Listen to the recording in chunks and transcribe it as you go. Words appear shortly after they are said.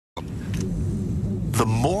The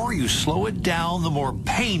more you slow it down, the more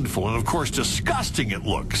painful and, of course, disgusting it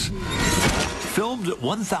looks. Filmed at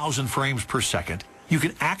 1,000 frames per second, you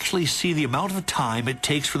can actually see the amount of time it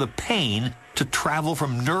takes for the pain to travel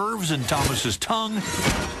from nerves in Thomas's tongue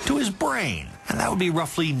to his brain. And that would be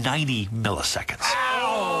roughly 90 milliseconds.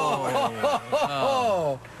 Oh,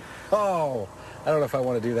 I don't know if I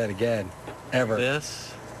want to do that again, ever.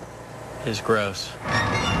 This is gross.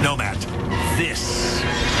 No, Matt, this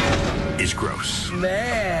is gross.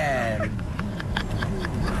 Man.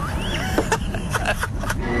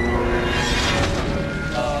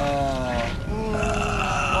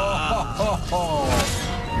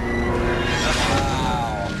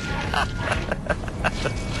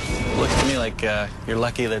 Looks to me like you're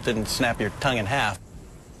lucky that it didn't snap your tongue in half.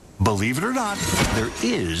 Believe it or not, there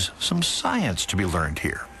is some science to be learned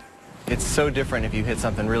here. It's so different if you hit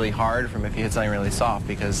something really hard from if you hit something really soft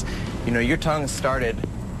because, you know, your tongue started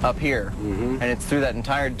up here, and it's through that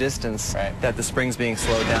entire distance that the spring's being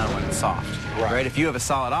slowed down when it's soft. Right? If you have a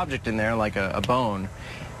solid object in there, like a bone,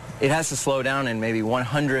 it has to slow down in maybe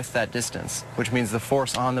 1/100th that distance, which means the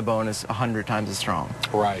force on the bone is 100 times as strong.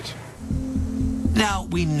 Right. Now,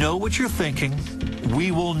 we know what you're thinking. We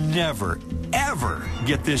will never, ever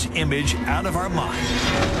get this image out of our mind.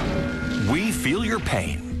 We feel your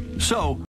pain. So